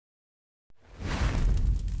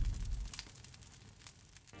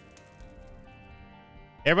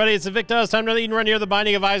Everybody, it's Sinvicta. It's time to eat and run here, the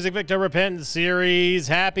Binding of Isaac Victor Repentance series.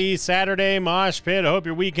 Happy Saturday, Mosh Pit. I hope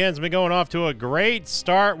your weekend's been going off to a great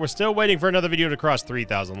start. We're still waiting for another video to cross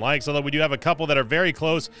 3,000 likes, although we do have a couple that are very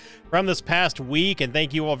close from this past week, and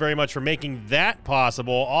thank you all very much for making that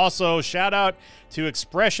possible. Also, shout out to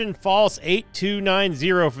Expression False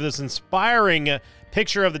 8290 for this inspiring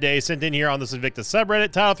picture of the day sent in here on the Sinvicta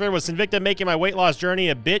subreddit. Title thread was Sinvicta making my weight loss journey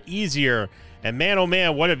a bit easier. And man, oh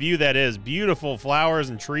man, what a view that is. Beautiful flowers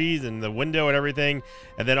and trees and the window and everything.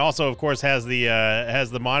 And then also, of course, has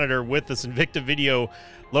the monitor with the Sinvicta video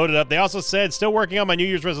loaded up. They also said, still working on my New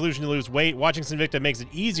Year's resolution to lose weight. Watching Sinvicta makes it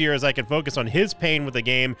easier as I can focus on his pain with the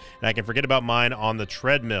game and I can forget about mine on the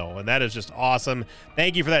treadmill. And that is just awesome.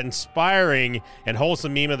 Thank you for that inspiring and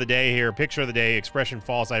wholesome meme of the day here. Picture of the day, Expression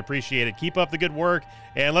False. I appreciate it. Keep up the good work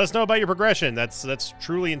and let us know about your progression. That's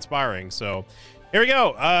truly inspiring. So here we go.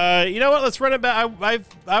 You know what? Let's run it back.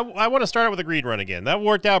 I want to start out with a greed run again. That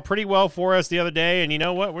worked out pretty well for us the other day, and you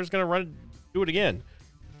know what? We're just gonna do it again.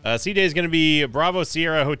 C-Day is gonna be Bravo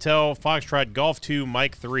Sierra Hotel Foxtrot Golf 2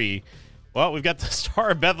 Mike 3. Well, we've got the Star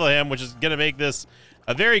of Bethlehem, which is gonna make this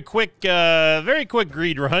a very quick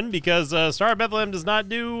greed run because Star of Bethlehem does not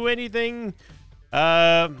do anything. We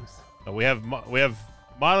have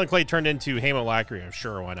Modeling Clay turned into Hamolacria.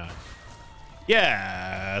 Sure, why not?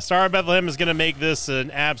 Yeah, Star of Bethlehem is going to make this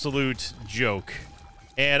an absolute joke.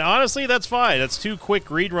 And honestly, that's fine. That's two quick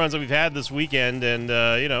greed runs that we've had this weekend, and,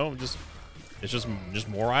 you know, it's just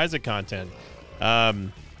more Isaac content.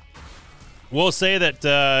 We'll say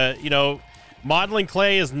that, you know, Modeling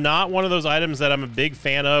Clay is not one of those items that I'm a big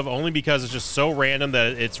fan of, only because it's just so random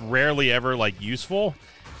that it's rarely ever, like, useful.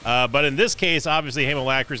 But in this case, obviously,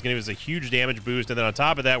 Hamolacria is going to give us a huge damage boost, and then on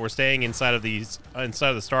top of that, we're staying inside of the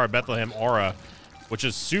Star of Bethlehem aura, which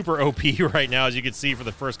is super OP right now, as you can see for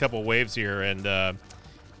the first couple waves here. And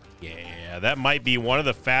yeah, that might be one of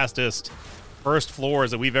the fastest first floors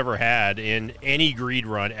that we've ever had in any greed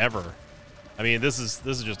run ever. I mean, this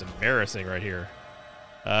is just embarrassing right here.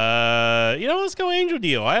 You know, let's go Angel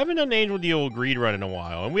Deal. I haven't done an Angel Deal greed run in a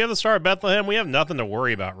while, and we have the Star of Bethlehem. We have nothing to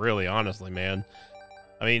worry about, really, honestly, man.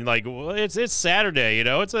 I mean, like, it's Saturday, you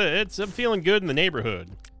know. I'm feeling good in the neighborhood.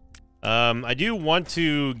 I do want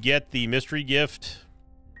to get the mystery gift.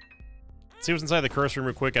 Let's see what's inside the curse room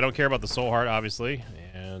real quick. I don't care about the soul heart, obviously,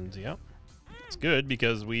 and yeah, it's good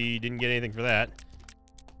because we didn't get anything for that.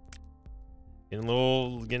 Getting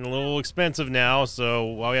a little expensive now. So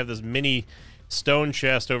while we have this mini stone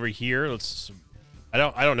chest over here, let's. I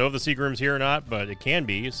don't know if the secret room's here or not, but it can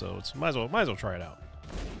be. So it's might as well try it out.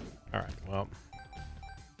 All right, well.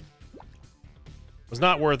 Was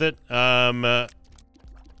not worth it. It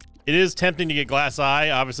is tempting to get Glass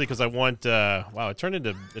Eye, obviously, because I want. Wow, it turned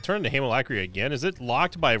into Hamolacria again. Is it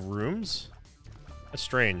locked by rooms? That's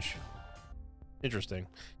strange. Interesting.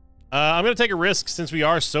 I'm gonna take a risk since we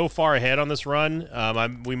are so far ahead on this run.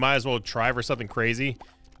 We might as well try for something crazy,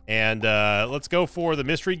 and let's go for the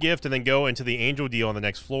mystery gift and then go into the Angel Deal on the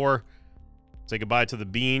next floor. Say goodbye to the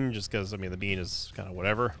bean, just because I mean the bean is kind of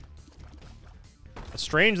whatever. It's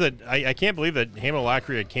strange that I can't believe that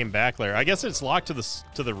Hamolacria came back there. I guess it's locked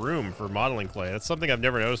to the room for Modeling Clay. That's something I've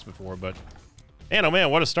never noticed before, but man, oh man,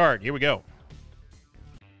 what a start. Here we go.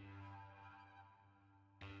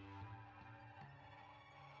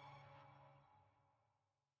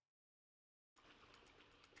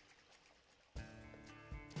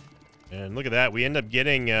 And look at that. We end up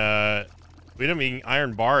getting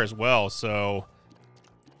Iron Bar as well, so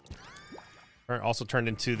also turned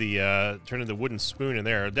into the wooden spoon in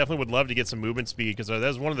there. Definitely would love to get some movement speed because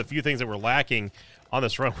that's one of the few things that we're lacking on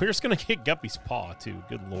this run. We're just gonna get Guppy's Paw too.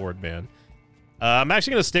 Good lord, man. I'm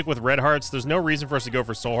actually gonna stick with red hearts. There's no reason for us to go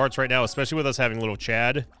for soul hearts right now, especially with us having little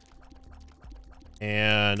Chad.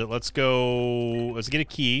 And let's get a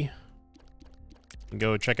key and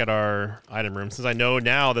go check out our item room since I know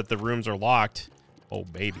now that the rooms are locked. Oh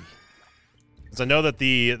baby. Since I know that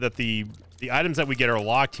the items that we get are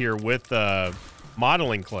locked here with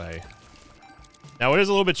Modeling Clay. Now, it is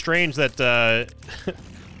a little bit strange that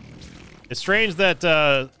it's strange that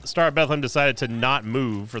Star of Bethlehem decided to not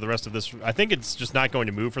move for the rest of this. I think it's just not going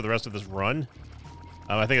to move for the rest of this run.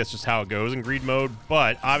 I think that's just how it goes in greed mode.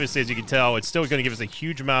 But obviously, as you can tell, it's still going to give us a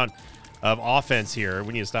huge amount of offense here.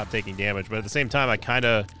 We need to stop taking damage. But at the same time, I kind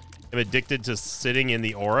of am addicted to sitting in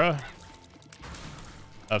the aura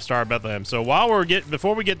of Star of Bethlehem. So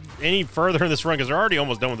before we get any further in this run, because we're already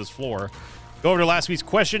almost done with this floor, go over to last week's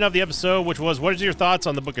question of the episode, which was, what is your thoughts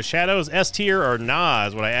on the Book of Shadows? S tier or nah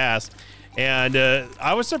is what I asked. And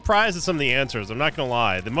I was surprised at some of the answers. I'm not going to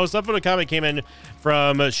lie. The most upvoted comment came in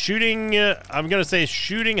from shooting, I'm going to say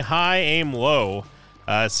shooting high, aim low.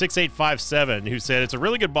 6857, who said it's a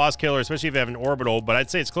really good boss killer, especially if you have an orbital, but I'd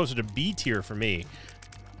say it's closer to B tier for me.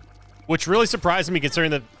 Which really surprised me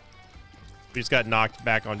considering that we just got knocked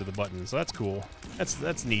back onto the button, so that's cool.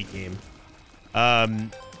 That's neat game.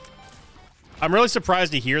 I'm really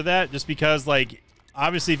surprised to hear that, just because, like,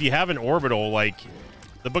 obviously if you have an orbital, like,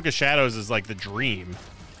 the Book of Shadows is like the dream.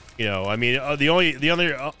 You know, I mean, the only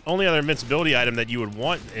other invincibility item that you would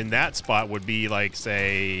want in that spot would be, like,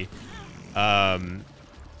 say, the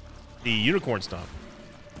Unicorn Stomp.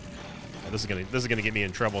 This is gonna get me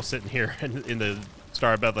in trouble sitting here in the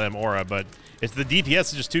Star of Bethlehem aura, but it's the DPS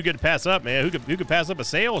is just too good to pass up, man. Who could pass up a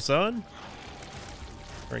sale, son?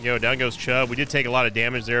 There we go. Down goes Chubb. We did take a lot of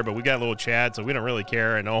damage there, but we got a little Chad, so we don't really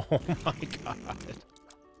care. And oh my god.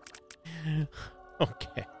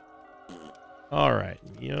 Okay. All right.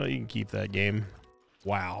 You know, you can keep that game.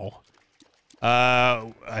 Wow. I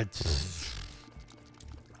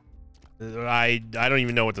don't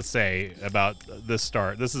even know what to say about this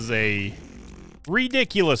start. This is a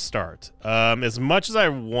ridiculous start. As much as I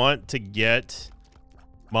want to get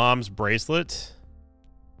Mom's bracelet,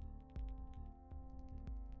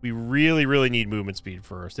 we really need movement speed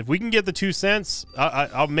first. If we can get the 2 cents,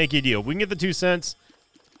 I'll make you a deal. If we can get the 2 cents,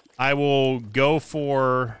 I will go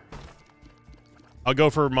for. I'll go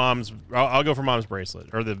for Mom's bracelet,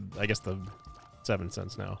 or I guess the 7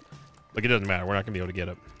 cents now. Like, it doesn't matter. We're not gonna be able to get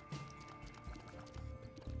it.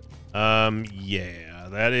 Yeah,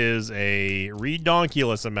 that is a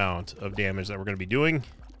redonkulous amount of damage that we're going to be doing.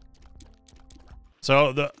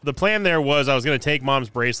 So the plan there was I was going to take Mom's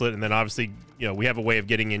bracelet, and then obviously, you know, we have a way of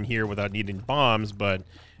getting in here without needing bombs, but it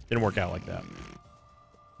didn't work out like that.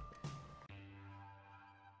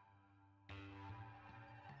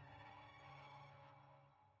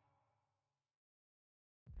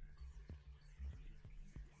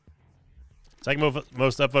 Second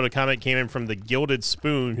most upvoted comment came in from the Gilded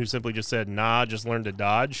Spoon, who simply just said, nah, just learn to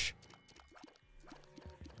dodge.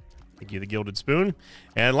 Thank you, the Gilded Spoon.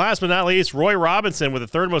 And last but not least, Roy Robinson with the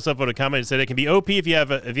third most upvoted comment said it can be OP if you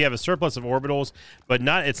have a surplus of orbitals, but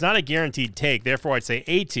it's not a guaranteed take. Therefore, I'd say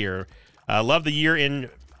A tier. Love the year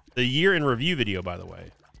in review video, by the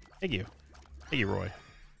way. Thank you, Roy.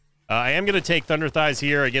 I am going to take Thunder Thighs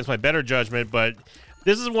here against my better judgment, but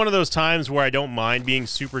this is one of those times where I don't mind being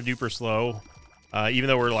super duper slow. Even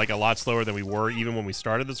though we're like a lot slower than we were even when we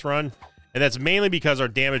started this run. And that's mainly because our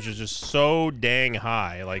damage is just so dang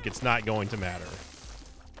high. Like, it's not going to matter.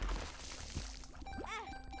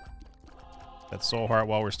 That's Soul Heart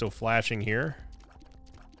while we're still flashing here.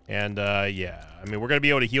 And, yeah. I mean, we're going to be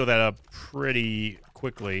able to heal that up pretty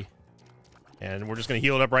quickly. And we're just going to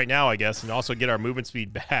heal it up right now, I guess. And also get our movement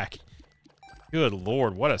speed back. Good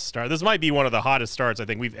lord, what a start. This might be one of the hottest starts I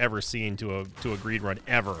think we've ever seen to a greed run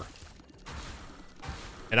ever.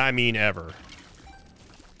 And I mean ever.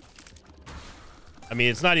 I mean,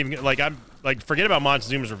 it's not even like forget about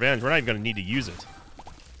Montezuma's Revenge. We're not even going to need to use it.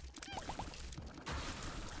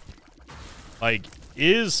 Like,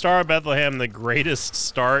 is Star of Bethlehem the greatest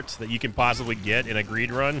start that you can possibly get in a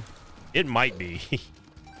greed run? It might be.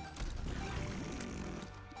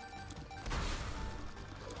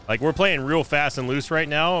 Like, we're playing real fast and loose right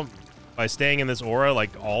now by staying in this aura,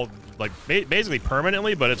 basically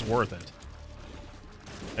permanently, but it's worth it.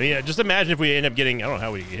 I mean, just imagine if we end up getting... I don't know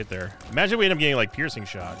how we get hit there. Imagine if we end up getting, like, piercing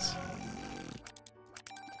shots.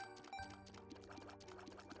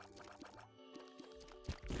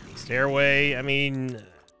 Stairway, I mean,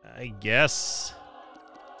 I guess...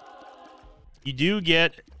 You do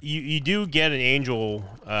get an angel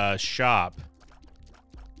shop.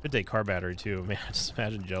 Could take car battery, too. Man, just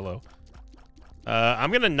imagine Jello.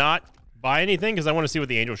 I'm going to not buy anything because I want to see what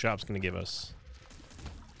the angel shop's going to give us.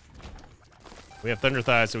 We have Thunder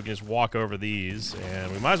Thighs, so we can just walk over these.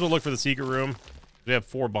 And we might as well look for the secret room. We have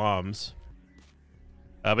 4 bombs.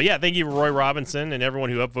 But yeah, thank you, Roy Robinson, and everyone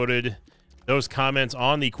who upvoted those comments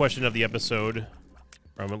on the question of the episode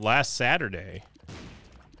from last Saturday.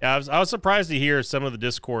 Yeah, I was surprised to hear some of the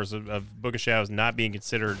discourse of Book of Shadows not being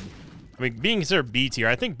considered... I mean, being considered B tier.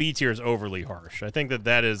 I think B tier is overly harsh. I think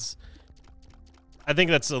that is... I think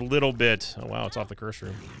that's a little bit... Oh, wow, it's off the curse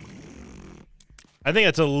room. I think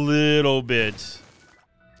that's a little bit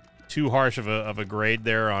too harsh of a grade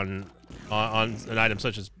there on an item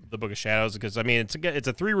such as the Book of Shadows, because I mean it's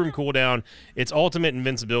a 3-room cooldown. It's ultimate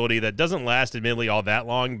invincibility that doesn't last admittedly all that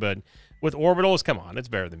long, but with orbitals, come on, it's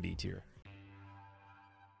better than B tier.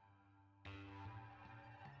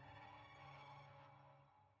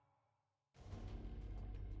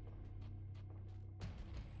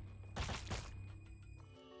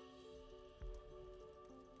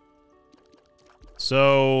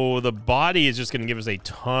 So the body is just going to give us a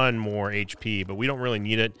ton more HP, but we don't really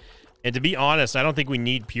need it. And to be honest, I don't think we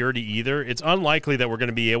need purity either. It's unlikely that we're going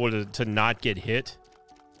to be able to not get hit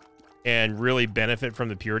and really benefit from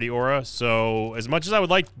the purity aura. So as much as I would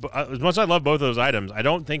like, as much as I love both of those items, I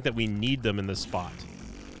don't think that we need them in this spot.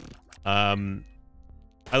 I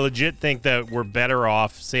legit think that we're better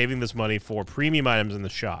off saving this money for premium items in the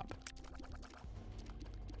shop.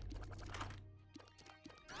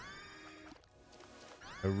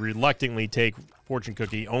 I reluctantly take Fortune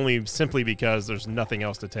Cookie only simply because there's nothing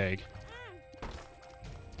else to take.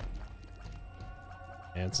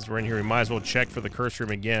 And since we're in here, we might as well check for the curse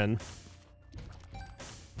room again.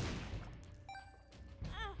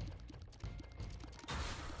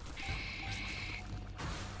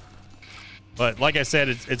 But like I said,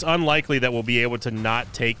 it's unlikely that we'll be able to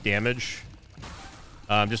not take damage.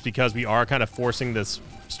 Just because we are kind of forcing this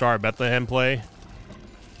Star of Bethlehem play.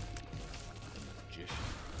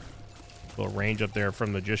 Little range up there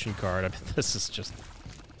from the Magician card. I mean, this is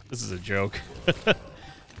a joke. We don't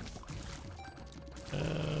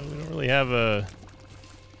really have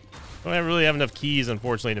enough keys,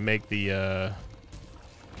 unfortunately, to make the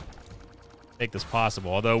make this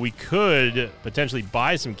possible. Although we could potentially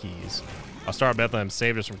buy some keys. Star of Bethlehem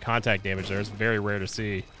saved us from contact damage there. It's very rare to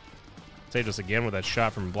see. Saved us again with that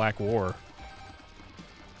shot from Black War.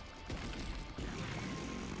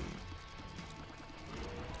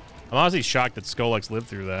 I'm honestly shocked that Skolex lived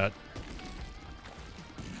through that.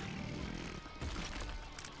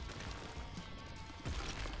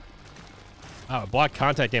 Oh, it blocked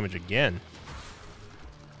contact damage again.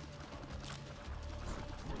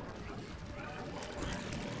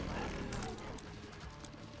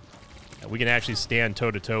 We can actually stand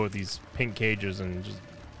toe-to-toe with these pink cages and just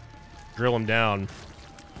drill them down.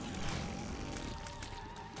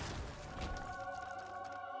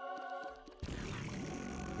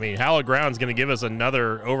 I mean, Hallowed Ground's going to give us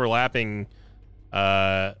another overlapping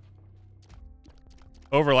Star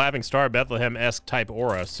of Bethlehem-esque type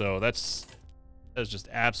aura, so that's just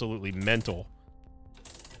absolutely mental.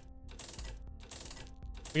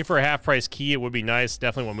 Looking for a half-price key, it would be nice.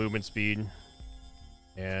 Definitely want movement speed.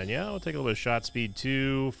 And yeah, we'll take a little bit of shot speed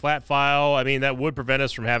too. Flat file, I mean, that would prevent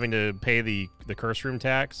us from having to pay the curse room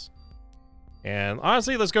tax. And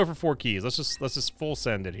honestly, let's go for 4 keys. Let's just full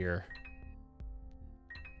send it here.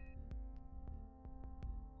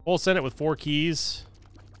 Full send it with 4 keys.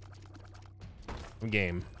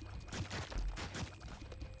 Game.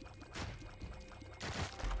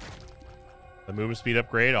 The movement speed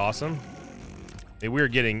upgrade, awesome. Hey, we're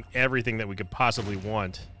getting everything that we could possibly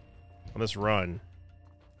want on this run.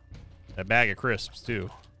 That bag of crisps, too.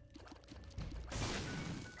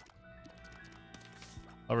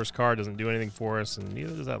 Lover's card doesn't do anything for us, and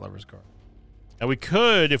neither does that Lover's card. Now, we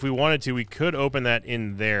could, if we wanted to, we could open that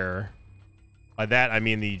in there. By that, I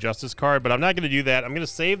mean the Justice card, but I'm not going to do that. I'm going to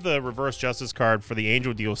save the Reverse Justice card for the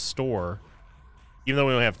Angel Deal store, even though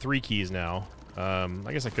we only have 3 keys now. I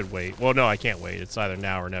guess I could wait. Well, no, I can't wait. It's either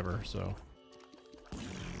now or never, so.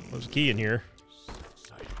 There's a key in here.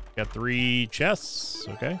 Got 3 chests.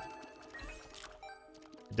 Okay.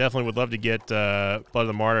 Definitely would love to get Blood of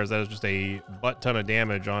the Martyrs. That is just a butt ton of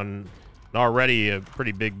damage on already a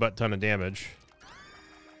pretty big butt ton of damage.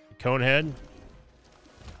 Conehead.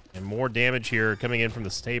 And more damage here coming in from the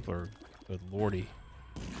Stapler. Good lordy.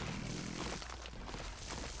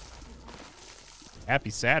 Happy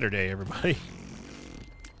Saturday, everybody.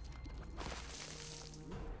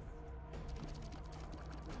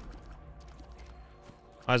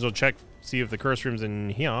 Might as well check, see if the curse room's in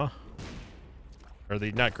here. Or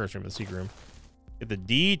the, not curse room, the secret room. Get the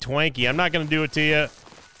D Twanky. I'm not going to do it to you.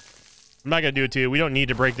 I'm not going to do it to you. We don't need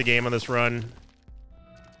to break the game on this run.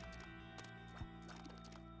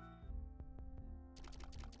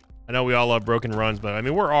 I know we all love broken runs, but I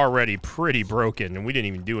mean, we're already pretty broken, and we didn't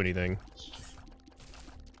even do anything.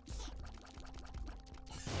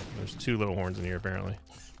 There's 2 little horns in here, apparently.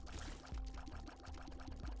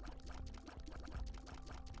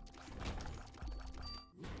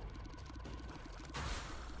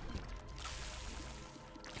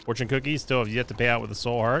 Fortune Cookie still have yet to pay out with the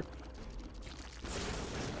Soul Heart.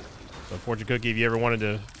 So Fortune Cookie, if you ever wanted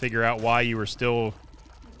to figure out why you were still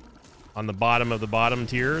on the bottom of the bottom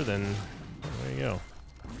tier, then there you go.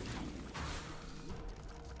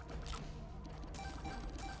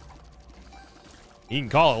 You can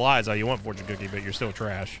call it lies all you want, Fortune Cookie, but you're still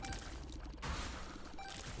trash.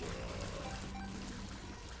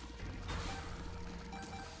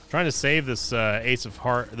 Trying to save this Ace of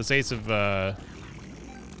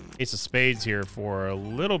Spades here for a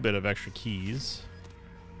little bit of extra keys.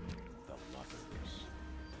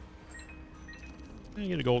 I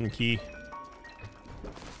get a golden key.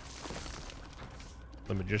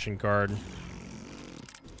 The magician card.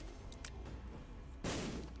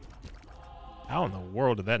 How in the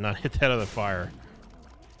world did that not hit that other fire?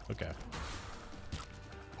 Okay.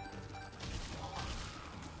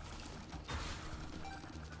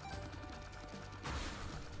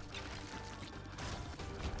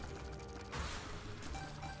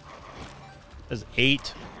 There's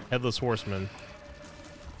 8 headless horsemen.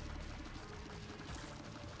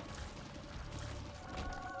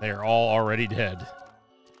 They are all already dead.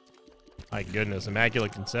 My goodness.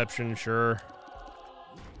 Immaculate Conception, sure.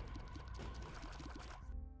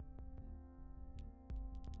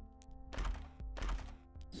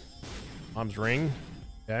 Mom's ring.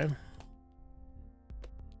 Okay.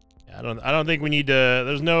 Yeah, I don't think we need to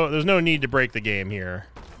there's no need to break the game here.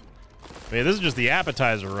 I mean, this is just the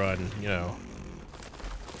appetizer run, you know.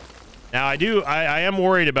 Now I am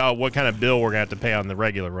worried about what kind of bill we're gonna have to pay on the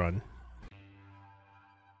regular run.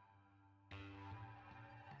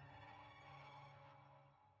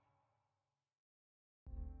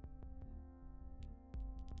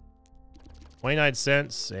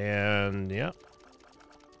 $0.29 and yeah.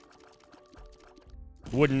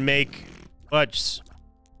 Wouldn't make much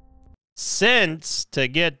sense to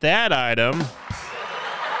get that item.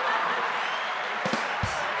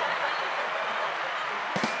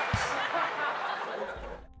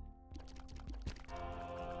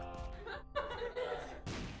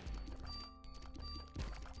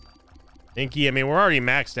 Binky, I mean, we're already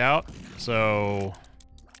maxed out, so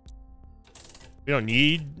we don't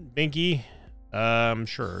need Binky.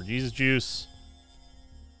 Sure. Jesus Juice.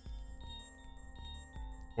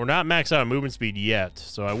 We're not maxed out on movement speed yet,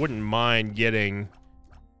 so I wouldn't mind getting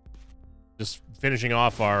just finishing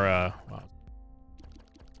off our wow.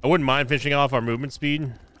 I wouldn't mind finishing off our movement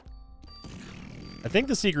speed. I think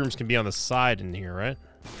the secret rooms can be on the side in here, right?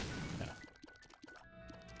 Yeah.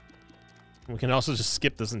 We can also just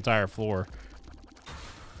skip this entire floor.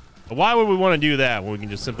 But why would we want to do that when we can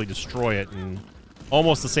just simply destroy it in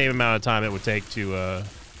almost the same amount of time it would take to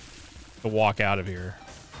walk out of here?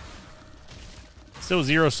 Still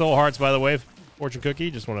 0 soul hearts, by the way, Fortune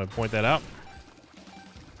Cookie. Just want to point that out.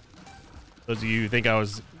 Those of you who think I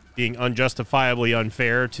was being unjustifiably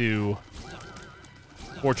unfair to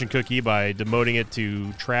Fortune Cookie by demoting it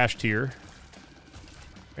to trash tier.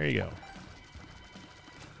 There you go.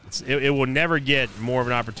 It will never get more of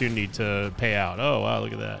an opportunity to pay out. Oh, wow,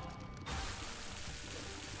 look at that.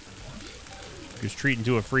 Just treating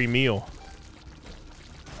to a free meal.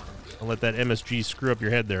 Don't let that MSG screw up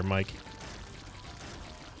your head there, Mike.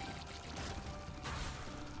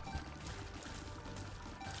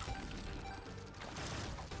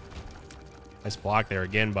 Nice block there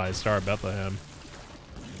again by Star of Bethlehem.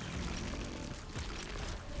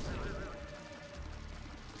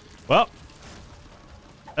 Well,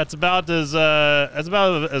 that's about as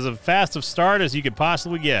a fast of start as you could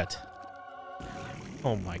possibly get.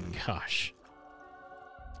 Oh my gosh.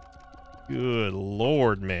 Good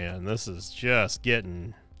Lord, man. This is just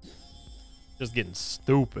getting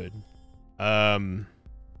stupid. I'm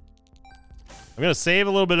gonna save a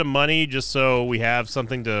little bit of money just so we have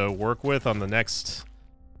something to work with on the next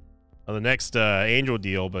angel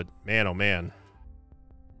deal, but man, oh man.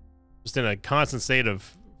 Just in a constant state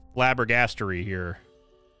of flabbergastery here.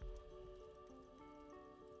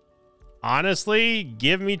 Honestly,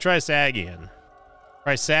 give me Trisagion.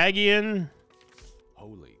 Trisagion.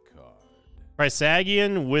 Holy card.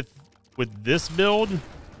 Trisagion with this build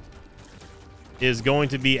is going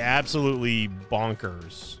to be absolutely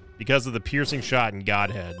bonkers because of the piercing shot and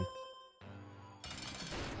Godhead.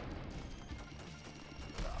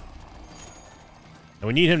 And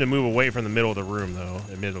we need him to move away from the middle of the room, though,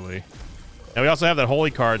 admittedly. And we also have that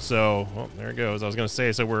holy card, so... Well, there it goes. I was going to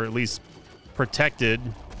say, so we're at least protected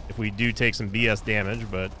if we do take some BS damage,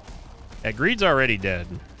 but... Yeah, Greed's already dead.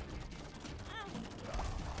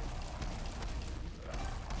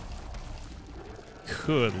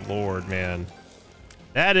 Good Lord, man.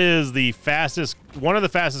 That is the fastest... One of the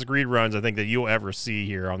fastest Greed runs, I think, that you'll ever see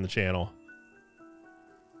here on the channel.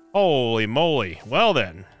 Holy moly. Well,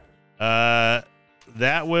 then.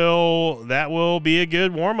 That will be a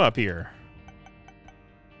good warm-up here.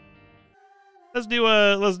 Let's do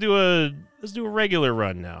a regular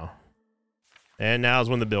run now. And now's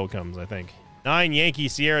when the bill comes, I think. 9 Yankee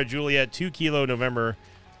Sierra Juliet 2 Kilo November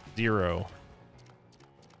 0.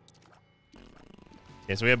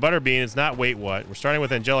 Okay, so we have Butterbean. It's not wait what. We're starting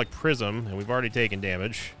with Angelic Prism, and we've already taken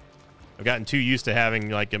damage. I've gotten too used to having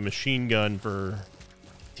like a machine gun for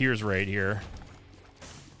tears rate here.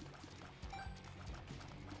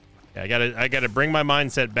 Yeah, I gotta bring my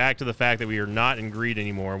mindset back to the fact that we are not in greed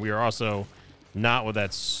anymore. We are also not with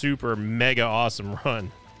that super mega awesome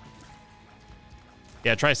run.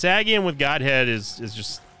 Yeah, Trisagion with Godhead is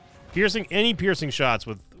just piercing. Any piercing shots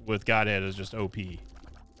with Godhead is just OP.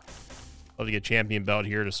 Love to get champion belt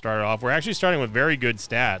here to start off. We're actually starting with very good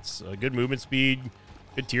stats, good movement speed,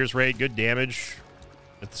 good tears rate, good damage.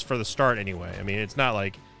 It's for the start anyway. I mean, it's not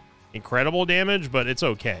like incredible damage, but it's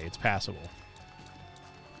okay. It's passable.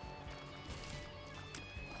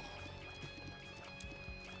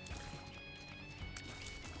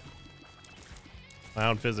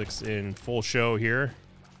 Clown physics in full show here.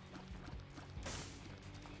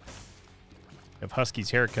 Have Husky's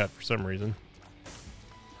haircut for some reason.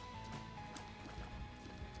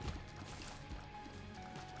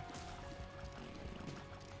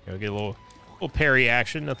 Get a little parry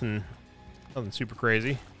action. Nothing super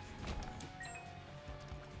crazy.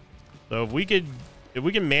 So if we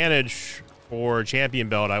can manage for champion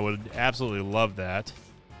belt, I would absolutely love that.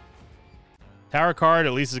 Tower card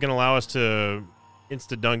at least is going to allow us to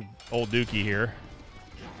insta dunk old Dookie here.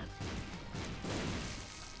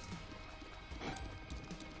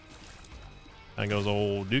 There goes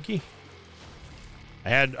old Dookie. I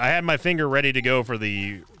had my finger ready to go for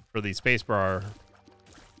the spacebar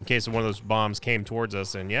in case one of those bombs came towards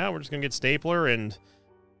us, and yeah, we're just gonna get stapler and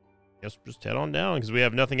guess just head on down because we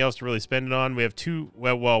have nothing else to really spend it on. We have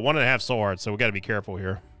well 1.5 soul hearts, so we got to be careful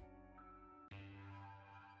here.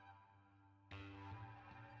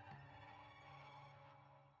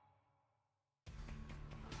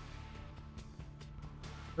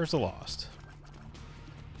 First lost.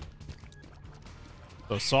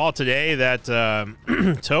 So saw today that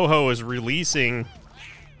Toho is releasing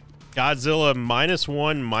Godzilla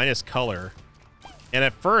 -1 color. And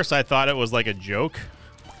at first I thought it was like a joke.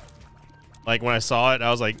 Like when I saw it, I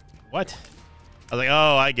was like, what? I was like,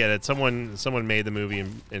 oh, I get it. Someone made the movie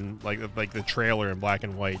in like the trailer in black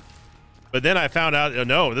and white. But then I found out, oh,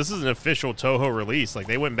 no, this is an official Toho release. Like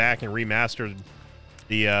they went back and remastered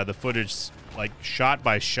the footage like shot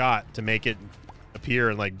by shot to make it appear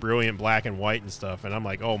in like brilliant black and white and stuff, and I'm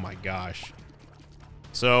like, oh my gosh.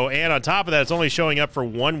 So, and on top of that, it's only showing up for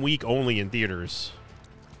 1 week only in theaters.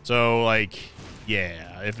 So like,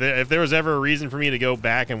 yeah, if there was ever a reason for me to go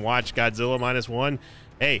back and watch Godzilla -1,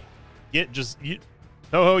 hey,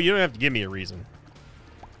 Toho, you don't have to give me a reason,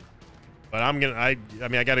 but I mean I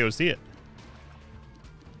gotta go see it.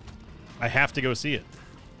 I have to go see it.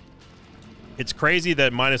 It's crazy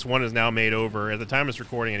that -1 is now made over, at the time of this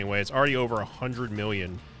recording anyway, it's already over 100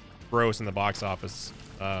 million gross in the box office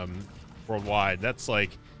worldwide. That's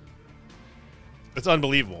like, it's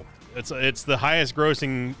unbelievable. It's the highest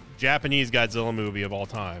grossing Japanese Godzilla movie of all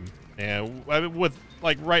time. And with,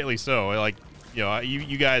 like, rightly so. Like, you know,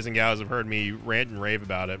 you guys and gals have heard me rant and rave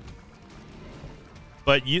about it.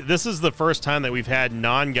 But this is the first time that we've had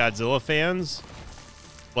non-Godzilla fans,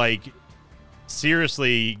 like,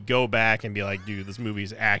 seriously go back and be like, dude, this movie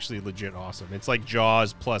is actually legit awesome. It's like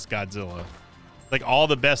Jaws plus Godzilla. Like all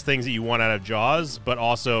the best things that you want out of Jaws, but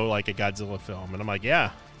also like a Godzilla film. And I'm like,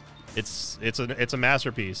 yeah, it's a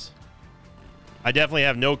masterpiece. I definitely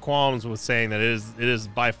have no qualms with saying that it is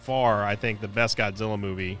by far, I think, the best Godzilla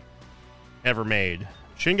movie ever made.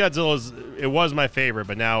 Shin Godzilla it was my favorite,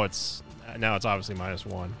 but now it's obviously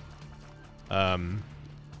 -1.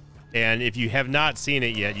 And if you have not seen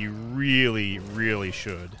it yet, you really, really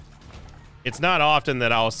should. It's not often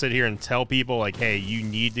that I'll sit here and tell people, like, hey, you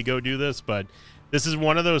need to go do this, but this is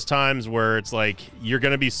one of those times where it's like, you're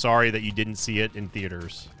going to be sorry that you didn't see it in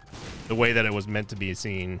theaters the way that it was meant to be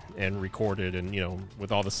seen and recorded and, you know,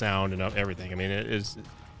 with all the sound and everything. I mean, it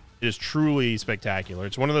is truly spectacular.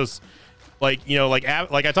 It's one of those, like, you know, like I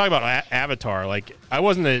talk about Avatar. Like, I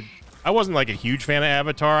wasn't like a huge fan of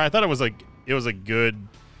Avatar. I thought it was a good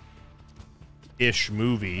ish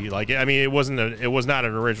movie. Like, I mean, it was not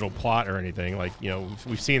an original plot or anything. Like, you know,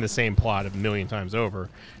 we've seen the same plot a million times over,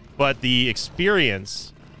 but the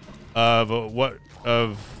experience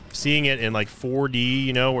of seeing it in like 4D,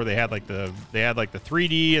 you know, where they had like the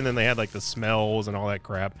 3D and then they had like the smells and all that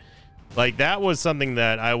crap. Like, that was something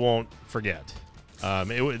that I won't forget.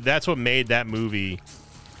 That's what made that movie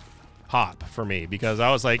pop for me, because I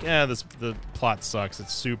was like, the plot sucks.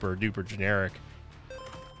 It's super duper generic.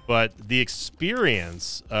 But the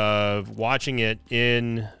experience of watching it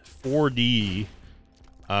in 4D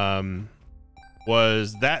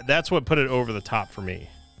that's what put it over the top for me.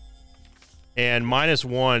 And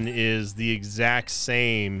 -1 is the exact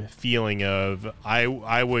same feeling of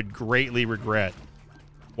I would greatly regret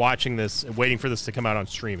watching this and waiting for this to come out on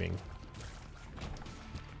streaming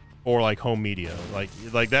or like home media.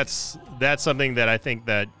 Like that's something that I think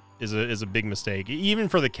that is a big mistake, even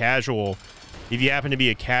for the casual. If you happen to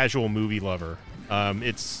be a casual movie lover,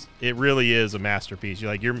 it really is a masterpiece.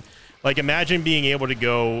 You're like imagine being able to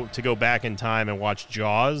go back in time and watch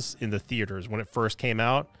Jaws in the theaters when it first came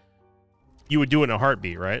out. You would do it in a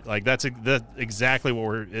heartbeat, right? Like that's exactly what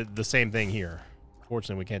we're the same thing here.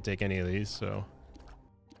 Fortunately, we can't take any of these, so.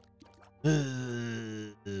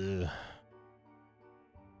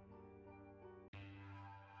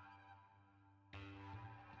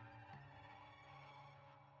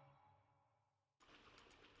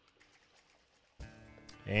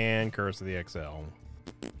 And Curse of the XL.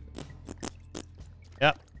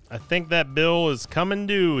 Yep, I think that bill is coming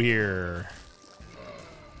due here.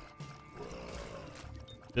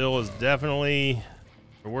 Bill is definitely.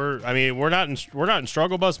 We're not in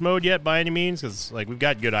struggle bus mode yet by any means, because like we've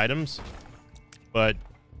got good items, but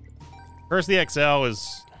Curse of the XL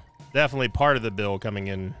is definitely part of the bill coming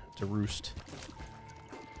in to roost.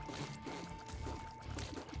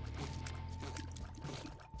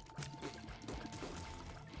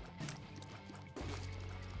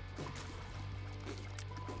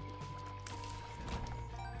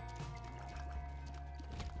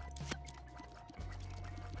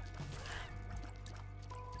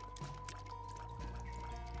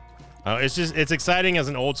 It's exciting as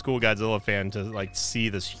an old school Godzilla fan to like see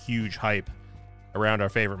this huge hype around our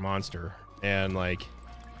favorite monster. And like,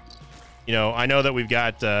 you know, I know that we've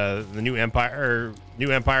got the new Empire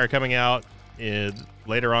coming out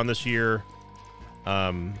later on this year.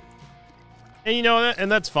 And you know,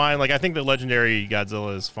 and that's fine. Like, I think the Legendary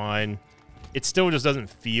Godzilla is fine. It still just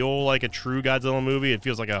doesn't feel like a true Godzilla movie. It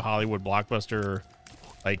feels like a Hollywood blockbuster,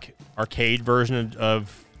 like arcade version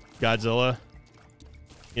of Godzilla.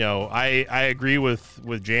 You know, I agree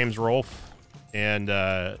with James Rolfe and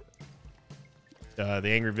the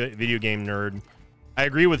Angry Video Game Nerd. I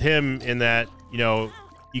agree with him in that, you know,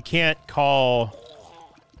 you can't call...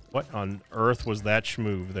 What on earth was that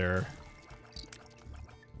schmoove there?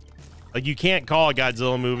 Like, you can't call a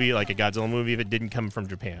Godzilla movie like a Godzilla movie if it didn't come from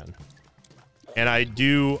Japan. And I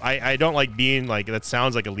don't like being like... That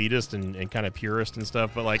sounds like elitist and kind of purist and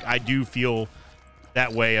stuff, but like, I do feel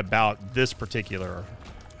that way about this particular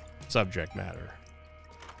subject matter.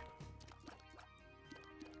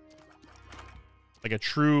 Like a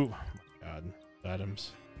true, oh my God,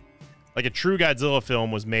 items. Like a true Godzilla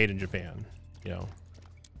film was made in Japan, you know.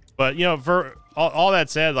 But you know, for all that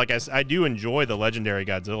said, like I do enjoy the Legendary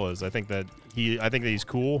Godzillas. I think that he's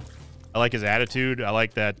cool. I like his attitude. I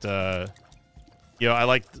like that. You know, I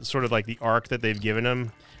like sort of like the arc that they've given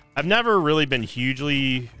him. I've never really been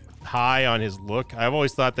hugely high on his look. I've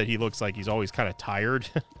always thought that he looks like he's always kind of tired.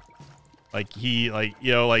 Like he, like,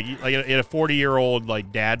 you know, like in a 40-year-old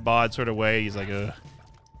like dad bod sort of way. He's like a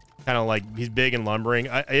kind of like he's big and lumbering.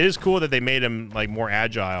 It is cool that they made him like more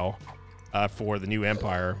agile for the new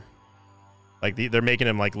Empire. Like they're making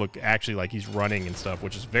him like look actually like he's running and stuff,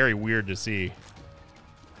 which is very weird to see.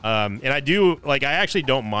 And I actually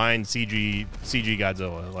don't mind CG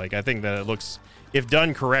Godzilla. Like I think that it looks, if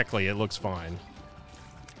done correctly, it looks fine.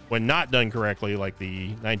 When not done correctly, like the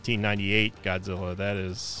 1998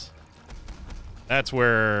 Godzilla, that's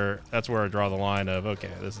where I draw the line of,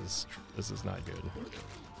 okay, this is not good.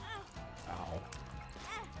 Ow.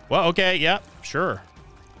 Well, okay, yeah, sure.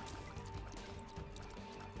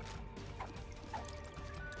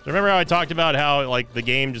 So remember how I talked about how like the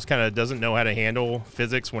game just kind of doesn't know how to handle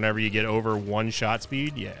physics whenever you get over 1 shot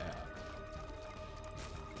speed? Yeah.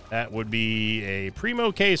 That would be a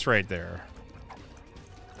primo case right there.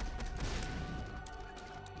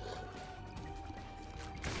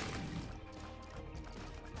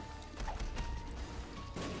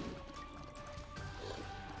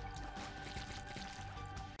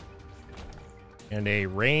 And a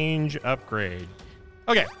range upgrade.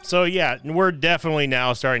 Okay, so yeah, we're definitely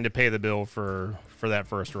now starting to pay the bill for that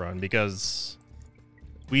first run, because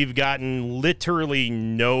we've gotten literally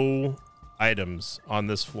no items on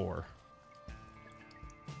this floor.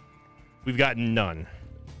 We've gotten none.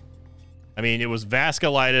 I mean, it was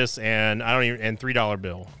vasculitis and and $3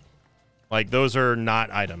 bill. Like, those are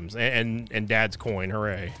not items. And Dad's coin,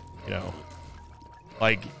 hooray. You know,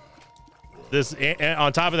 like this. And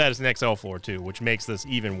on top of that, it's an XL floor too, which makes this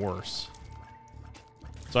even worse.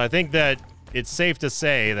 So I think that it's safe to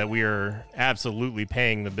say that we are absolutely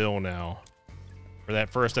paying the bill now for that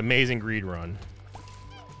first amazing greed run.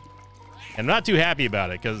 And I'm not too happy about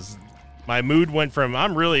it, because my mood went from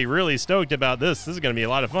I'm really, really stoked about this is going to be a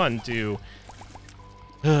lot of fun to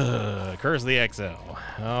Curse of the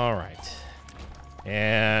XL. All right.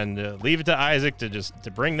 And leave it to Isaac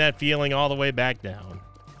to bring that feeling all the way back down.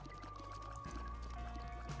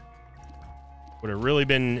 Would have really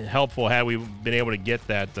been helpful had we been able to get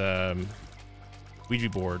that Ouija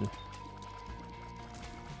board.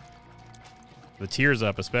 The tears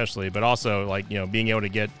up especially, but also, like, you know, being able to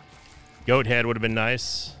get goat head would have been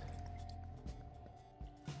nice.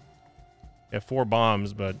 We have 4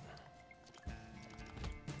 bombs, but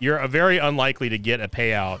you're very unlikely to get a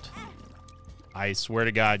payout. I swear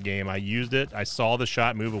to God, game, I used it. I saw the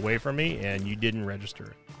shot move away from me, and you didn't register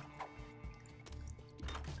it.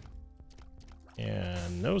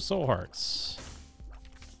 And no soul hearts.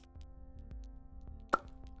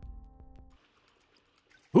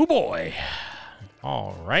 Hoo boy.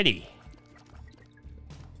 Alrighty.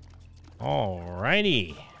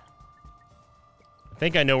 Alrighty. I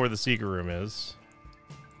think I know where the secret room is.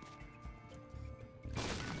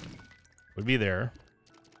 Would be there.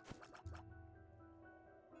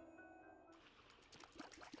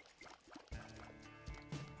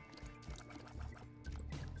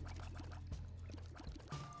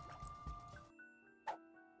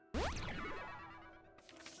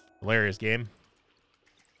 Hilarious game.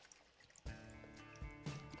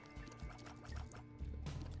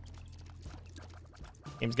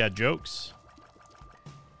 Game's got jokes.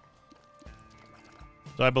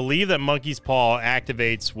 So I believe that Monkey's Paw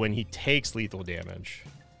activates when he takes lethal damage.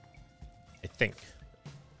 I think.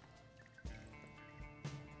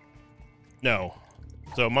 No.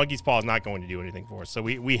 So Monkey's Paw is not going to do anything for us. So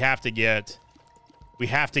we have to get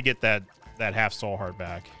that half soul heart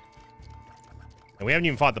back. And we haven't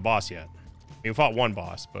even fought the boss yet. We fought one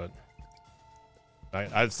boss, but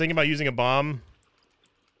I was thinking about using a bomb.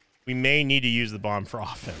 We may need to use the bomb for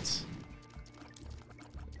offense.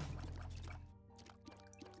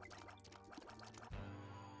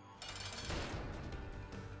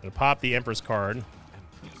 Gonna pop the Empress card.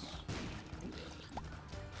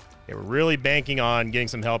 Okay, we're really banking on getting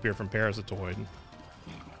some help here from Parasitoid.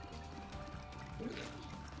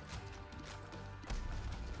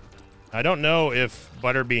 I don't know if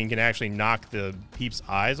Butterbean can actually knock the Peep's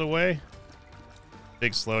eyes away.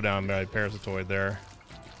 Big slowdown by Parasitoid there.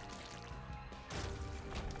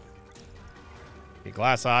 Okay,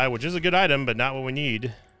 Glass Eye, which is a good item, but not what we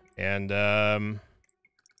need. And,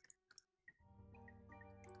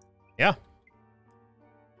 yeah.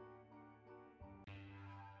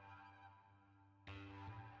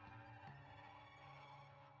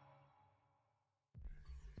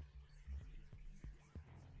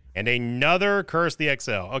 And another Curse the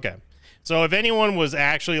XL. Okay. So if anyone was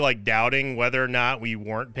actually like doubting whether or not we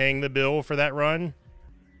weren't paying the bill for that run,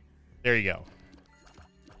 there you go.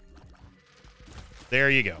 There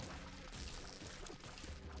you go.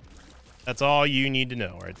 That's all you need to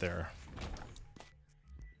know right there.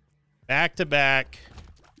 Back-to-back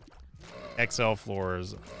XL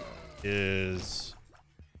floors is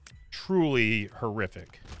truly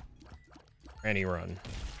horrific for any run.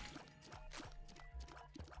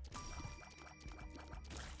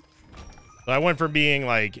 So I went from being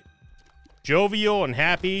like jovial and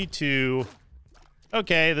happy to,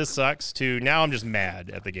 okay, this sucks, to now I'm just mad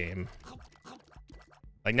at the game.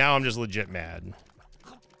 Like now I'm just legit mad.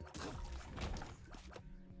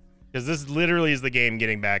 Because this literally is the game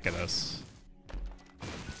getting back at us.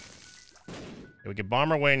 Okay, we can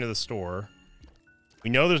bomb our way into the store. We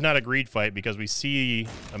know there's not a greed fight because we see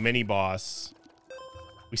a mini boss.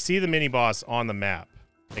 We see the mini boss on the map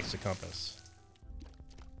next to Compass.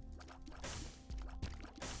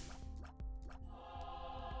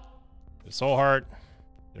 The Soul Heart,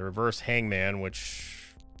 the reverse Hangman,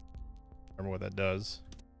 which I don't remember what that does.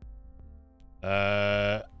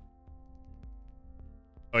 Oh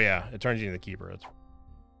yeah, it turns you into the Keeper. I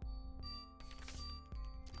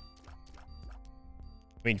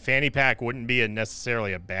mean, Fanny Pack wouldn't be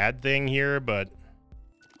necessarily a bad thing here, but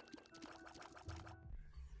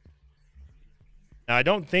now I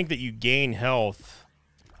don't think that you gain health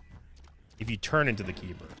if you turn into the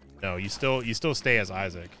Keeper. No, you still stay as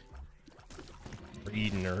Isaac or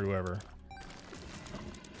Eden or whoever.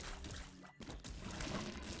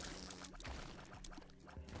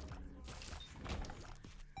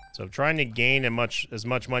 So trying to gain as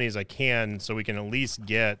much money as I can so we can at least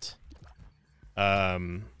get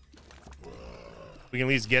the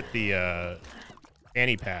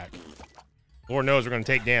fanny pack. Lord knows we're going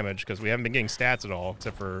to take damage because we haven't been getting stats at all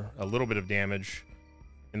except for a little bit of damage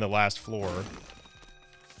in the last floor.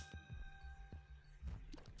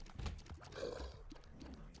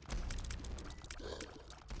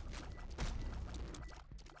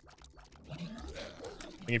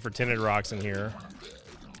 We need for tinted rocks in here.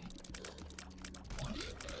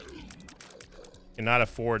 Cannot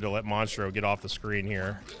afford to let Monstro get off the screen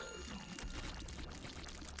here.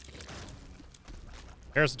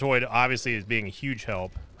 Parasitoid obviously is being a huge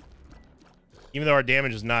help. Even though our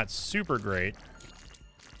damage is not super great.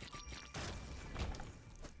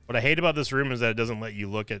 What I hate about this room is that it doesn't let you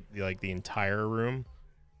look at like the entire room.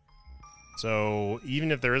 So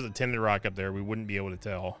even if there is a tinted rock up there, we wouldn't be able to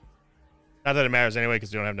tell. Not that it matters anyway,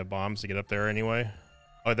 because we don't have enough bombs to get up there anyway.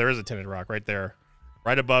 Oh, there is a tinted rock right there.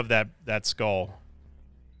 Right above that skull.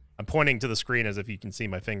 I'm pointing to the screen as if you can see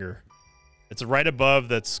my finger. It's right above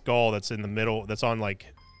that skull that's in the middle. That's on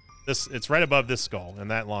like this. It's right above this skull in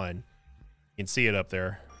that line. You can see it up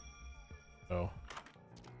there. So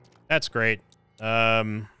that's great.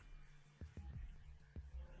 Rotten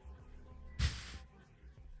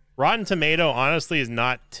Tomato honestly is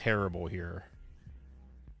not terrible here.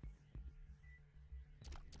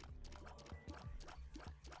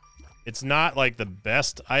 It's not like the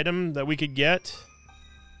best item that we could get.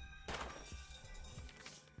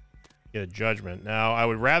 Get a judgment. Now, I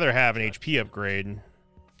would rather have an HP upgrade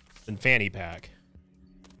than fanny pack.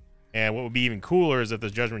 And what would be even cooler is if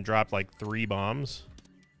this judgment dropped like 3 bombs.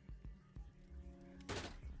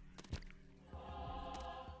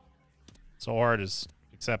 So hard is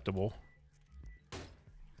acceptable.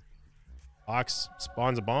 Ox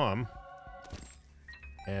spawns a bomb.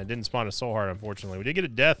 And it didn't spawn a soul heart, unfortunately. We did get a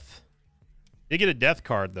death. Did get a death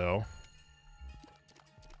card though.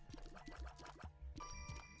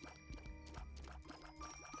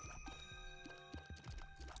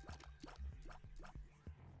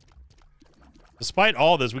 Despite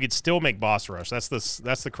all this, we could still make boss rush. That's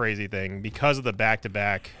the crazy thing because of the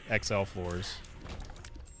back-to-back XL floors.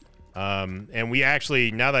 And we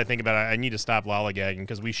actually, now that I think about it, I need to stop lollygagging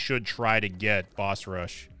because we should try to get boss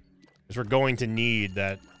rush because we're going to need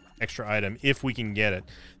that extra item if we can get it.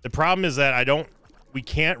 The problem is that we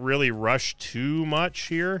can't really rush too much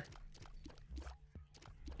here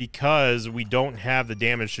because we don't have the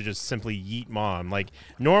damage to just simply yeet mom. Like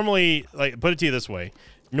normally, like put it to you this way.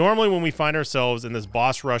 Normally when we find ourselves in this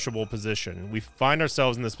boss rushable position, we find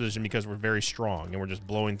ourselves in this position because we're very strong and we're just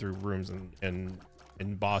blowing through rooms and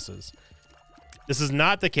bosses. This is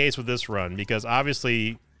not the case with this run because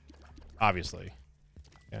obviously, yeah,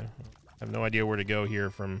 I have no idea where to go here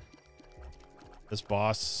from this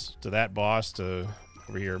boss to that boss to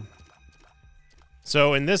over here.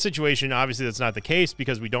 So in this situation, obviously that's not the case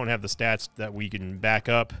because we don't have the stats that we can back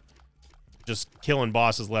up just killing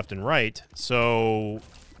bosses left and right. So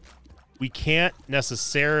we can't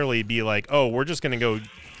necessarily be like, oh, we're just going to go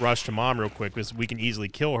rush to mom real quick because we can easily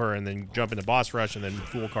kill her and then jump into boss rush and then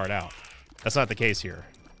full card out. That's not the case here.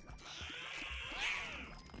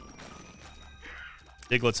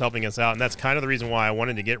 Diglett's helping us out, and that's kind of the reason why I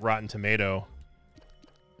wanted to get Rotten Tomato.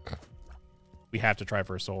 We have to try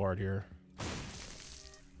for a soul heart here.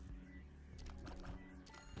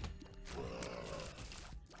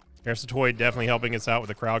 Parasitoid definitely helping us out with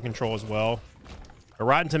the crowd control as well. A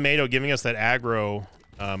Rotten Tomato giving us that aggro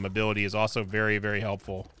ability is also very, very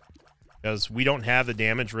helpful because we don't have the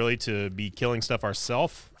damage really to be killing stuff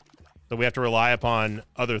ourselves, so we have to rely upon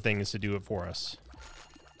other things to do it for us.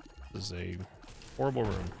 This is a horrible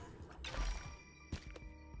room.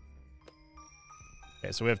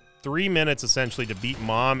 Okay, so we have 3 minutes essentially to beat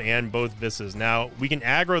mom and both Visses. Now we can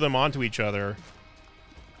aggro them onto each other,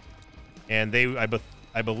 and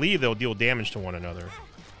I believe they'll deal damage to one another.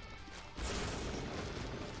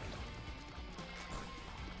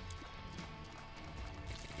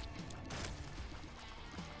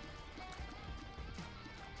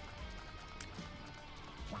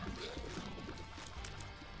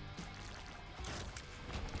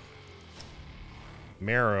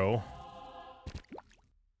 Marrow.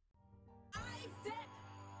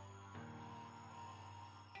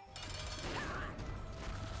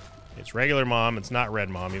 It's regular mom. It's not red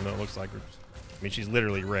mom, even though it looks like her. I mean, she's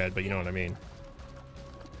literally red, but you know what I mean.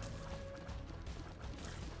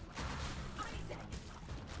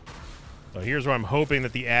 So here's where I'm hoping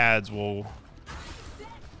that the ads will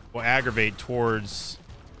aggravate towards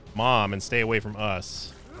mom and stay away from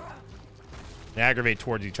us. And aggravate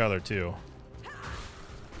towards each other, too.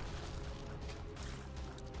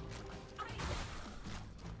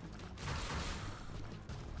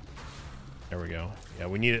 There we go. Yeah,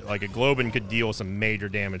 we need it. Like a Globin could deal some major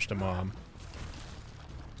damage to mom.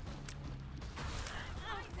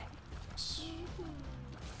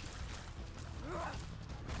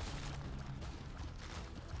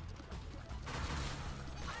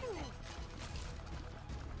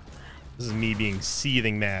 This is me being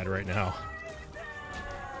seething mad right now.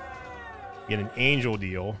 Get an angel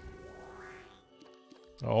deal.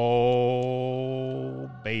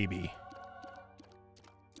 Oh, baby.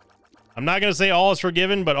 I'm not going to say all is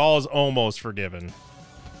forgiven, but all is almost forgiven.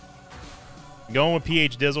 Going with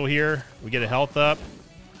PH Dizzle here. We get a health up.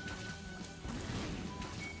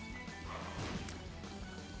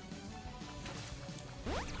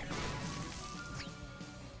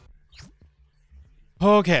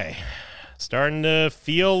 Okay. Starting to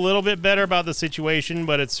feel a little bit better about the situation,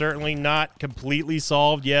 but it's certainly not completely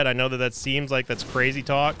solved yet. I know that that seems like that's crazy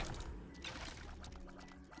talk.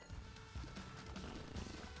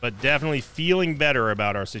 But definitely feeling better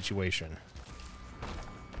about our situation.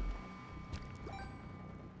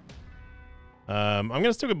 I'm going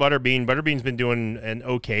to stick with Butterbean. Butterbean's been doing an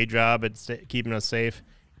okay job at keeping us safe.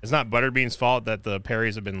 It's not Butterbean's fault that the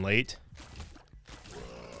parries have been late.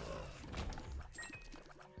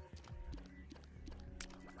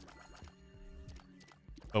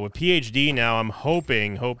 But with PhD now, I'm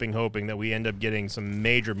hoping that we end up getting some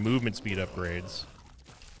major movement speed upgrades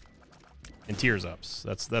and tears ups.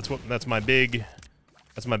 That's my big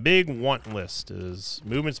want list is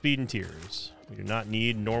movement speed and tears. We do not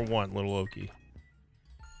need nor want little Loki.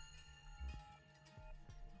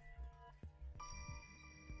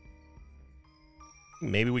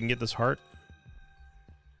 Maybe we can get this heart.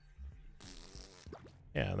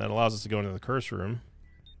 Yeah, that allows us to go into the curse room.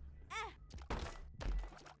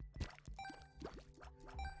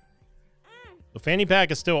 The fanny pack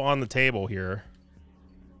is still on the table here.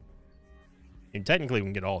 And technically we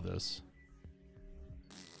can get all this.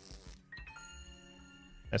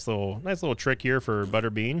 Nice little trick here for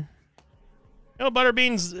Butterbean. You know,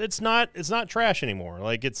 Butterbean's it's not trash anymore.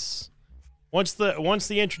 Like it's once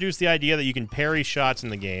they introduce the idea that you can parry shots in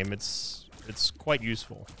the game, it's quite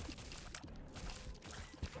useful.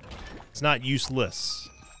 It's not useless.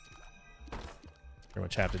 Pretty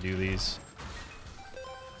much have to do these.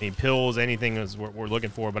 Any pills, anything is what we're looking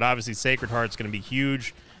for, but obviously Sacred Heart's going to be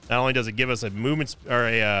huge. Not only does it give us a movement or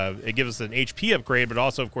it gives us an HP upgrade, but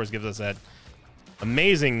also of course gives us that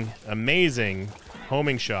amazing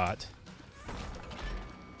homing shot.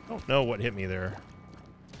 I don't know what hit me there.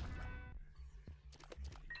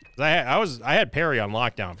 I had parry on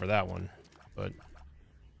lockdown for that one, but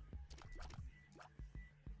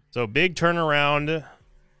so big turnaround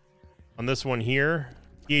on this one here.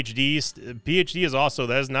 PhD is also,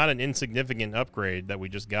 that is not an insignificant upgrade that we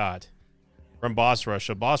just got from Boss Rush.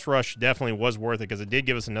 So Boss Rush definitely was worth it because it did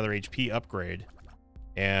give us another HP upgrade.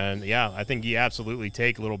 And yeah, I think you absolutely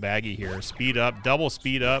take little baggy here. Speed up, double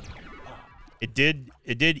speed up. It did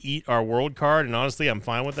eat our world card, and honestly, I'm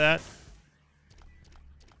fine with that.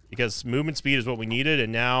 Because movement speed is what we needed,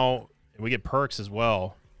 and now we get perks as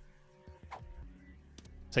well.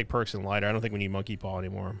 Take perks in lighter. I don't think we need Monkey Paw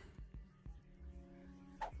anymore.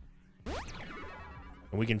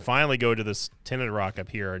 And we can finally go to this tinted rock up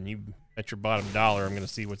here, and you bet your bottom dollar I'm going to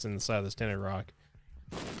see what's inside of this tinted rock.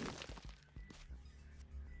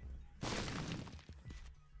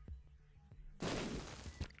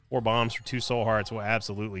 4 bombs for 2 soul hearts. We'll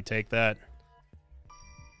absolutely take that.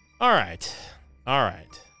 All right. All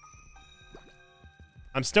right.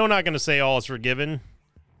 I'm still not going to say all is forgiven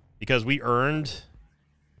because we earned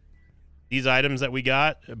these items that we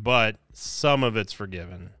got, but some of it's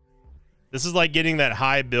forgiven. This is like getting that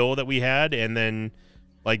high bill that we had and then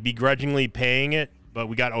like begrudgingly paying it, but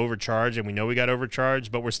we got overcharged and we know we got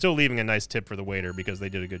overcharged, but we're still leaving a nice tip for the waiter because they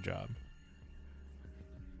did a good job.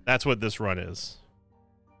 That's what this run is.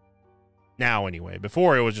 Now, anyway.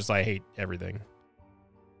 Before, it was just, I hate everything.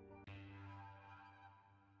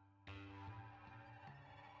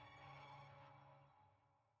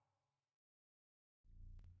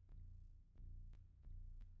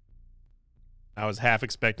 I was half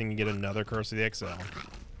expecting to get another Curse of the XL.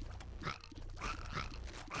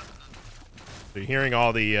 So you're hearing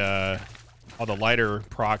all the lighter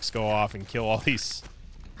procs go off and kill all these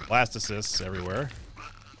blast assists everywhere.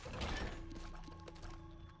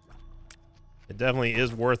 It definitely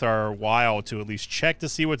is worth our while to at least check to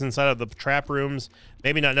see what's inside of the trap rooms.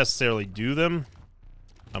 Maybe not necessarily do them,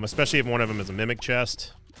 especially if one of them is a mimic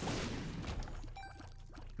chest.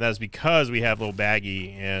 That is because we have little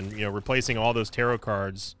baggy, and you know, replacing all those tarot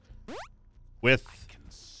cards with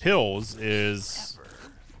pills is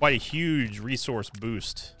quite a huge resource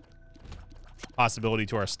boost possibility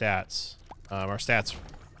to our stats. Our stats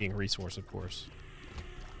being resource, of course.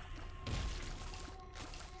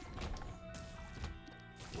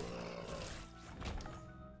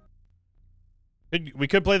 We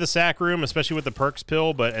could play the sack room, especially with the perks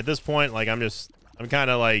pill, but at this point, like, I'm kind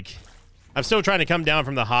of like, I'm still trying to come down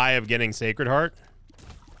from the high of getting Sacred Heart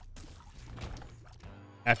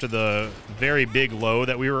after the very big low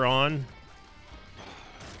that we were on.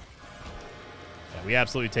 Yeah, we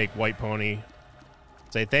absolutely take White Pony.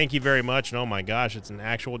 Say thank you very much, and oh my gosh, it's an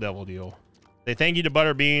actual devil deal. Say thank you to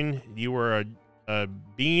Butterbean. You were a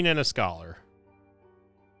bean and a scholar.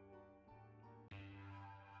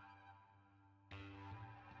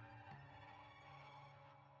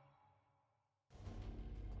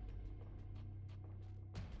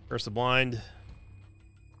 Curse the Blind.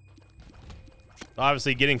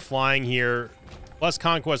 Obviously, getting flying here, plus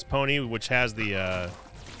Conquest Pony, which has the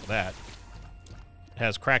that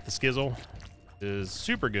has Crack the Skizzle, is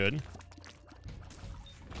super good.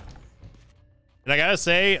 And I gotta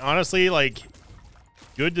say, honestly, like,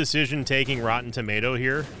 good decision taking Rotten Tomato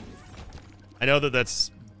here. I know that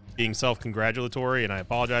that's being self-congratulatory, and I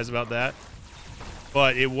apologize about that,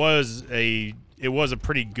 but it was a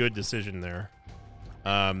pretty good decision there.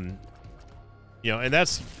 You know, and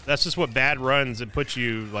that's just what bad runs, it puts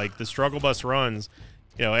you, like the struggle bus runs,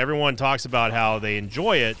 you know, everyone talks about how they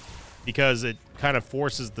enjoy it because it kind of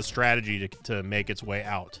forces the strategy to make its way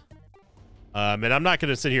out. And I'm not going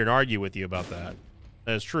to sit here and argue with you about that.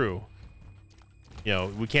 That's true. You know,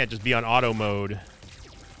 we can't just be on auto mode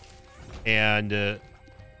and, you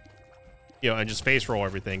know, and just face roll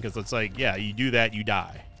everything, because it's like, yeah, you do that, you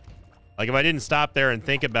die. Like, if I didn't stop there and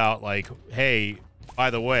think about, like, hey, by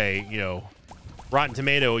the way, you know, Rotten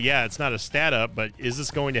Tomato, yeah, it's not a stat up, but is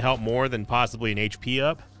this going to help more than possibly an HP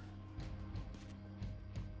up?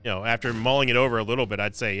 You know, after mulling it over a little bit,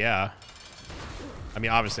 I'd say yeah. I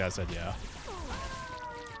mean, obviously I said yeah.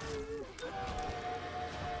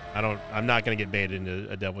 I'm not going to get baited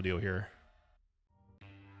into a devil deal here.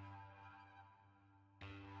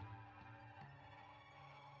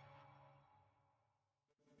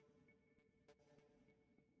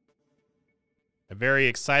 I very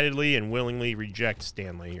excitedly and willingly reject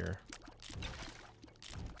Stanley here.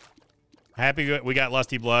 Happy we got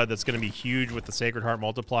Lusty Blood. That's going to be huge with the Sacred Heart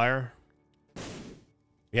multiplier.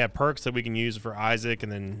 We have perks that we can use for Isaac,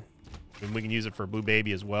 and then we can use it for Blue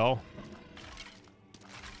Baby as well.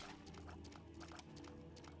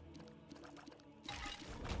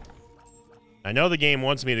 I know the game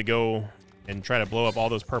wants me to go and try to blow up all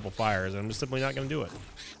those purple fires, and I'm just simply not going to do it.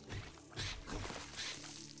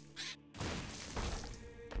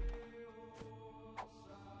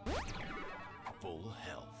 Full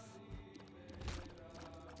health.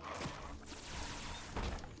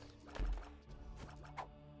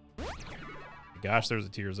 Gosh, there's a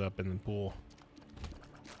tears up in the pool.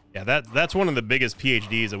 Yeah, that's one of the biggest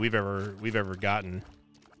PhDs that we've ever gotten.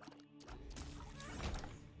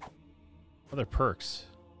 Other perks.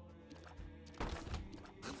 I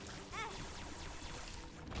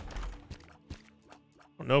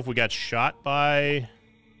don't know if we got shot by...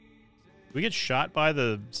 Did we get shot by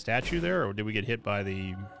the statue there, or did we get hit by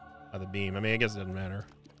the beam? I mean, I guess it doesn't matter.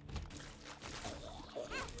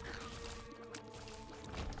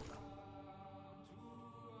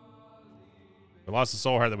 We lost the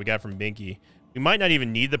soul heart that we got from Binky. We might not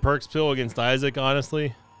even need the perks pill against Isaac,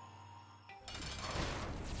 honestly.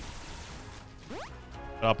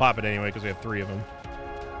 But I'll pop it anyway because we have 3 of them.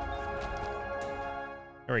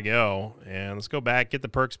 There we go. And let's go back, get the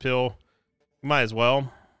perks pill. Might as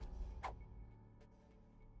well.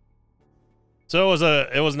 So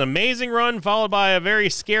it was an amazing run followed by a very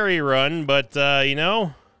scary run, but you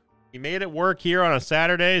know, we made it work here on a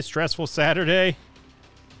Saturday, stressful Saturday.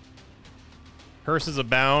 Curses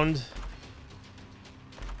abound.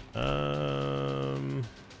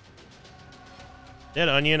 Dead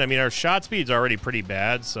Onion. I mean, our shot speed's already pretty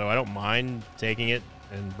bad, so I don't mind taking it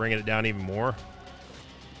and bringing it down even more.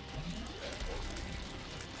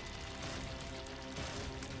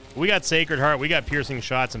 We got Sacred Heart, we got Piercing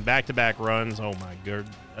Shots and back-to-back runs. Oh my god,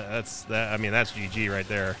 that's that. I mean, that's GG right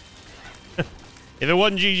there. If it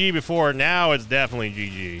wasn't GG before, now it's definitely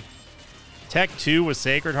GG. Tech 2 with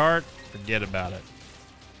Sacred Heart, forget about it.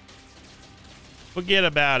 Forget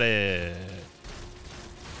about it.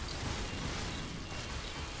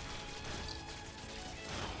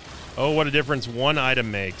 Oh, what a difference one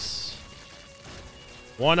item makes.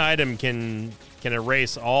 One item can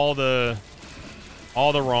erase all the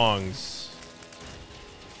wrongs.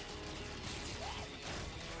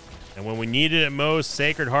 And when we needed it most,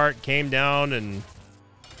 Sacred Heart came down and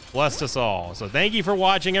blessed us all. So thank you for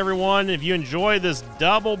watching, everyone. If you enjoyed this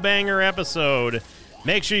double banger episode,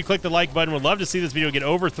 make sure you click the like button. We'd love to see this video get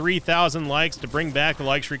over 3,000 likes to bring back the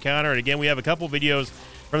like streak counter. And again, we have a couple videos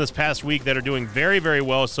from this past week that are doing very, very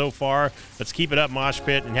well so far. Let's keep it up, Mosh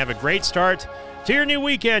Pit, and have a great start to your new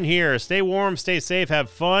weekend here. Stay warm, stay safe, have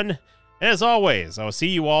fun. And as always, I will see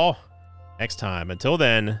you all next time. Until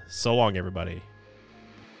then, so long, everybody.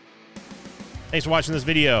 Thanks for watching this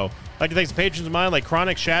video. I'd like to thank some patrons of mine like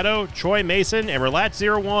Chronic Shadow, Troy Mason, and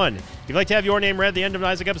Relat01. If you'd like to have your name read at the end of an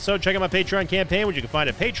Isaac episode, check out my Patreon campaign, which you can find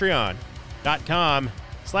at Patreon.com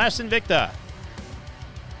patreon.com/Sinvicta.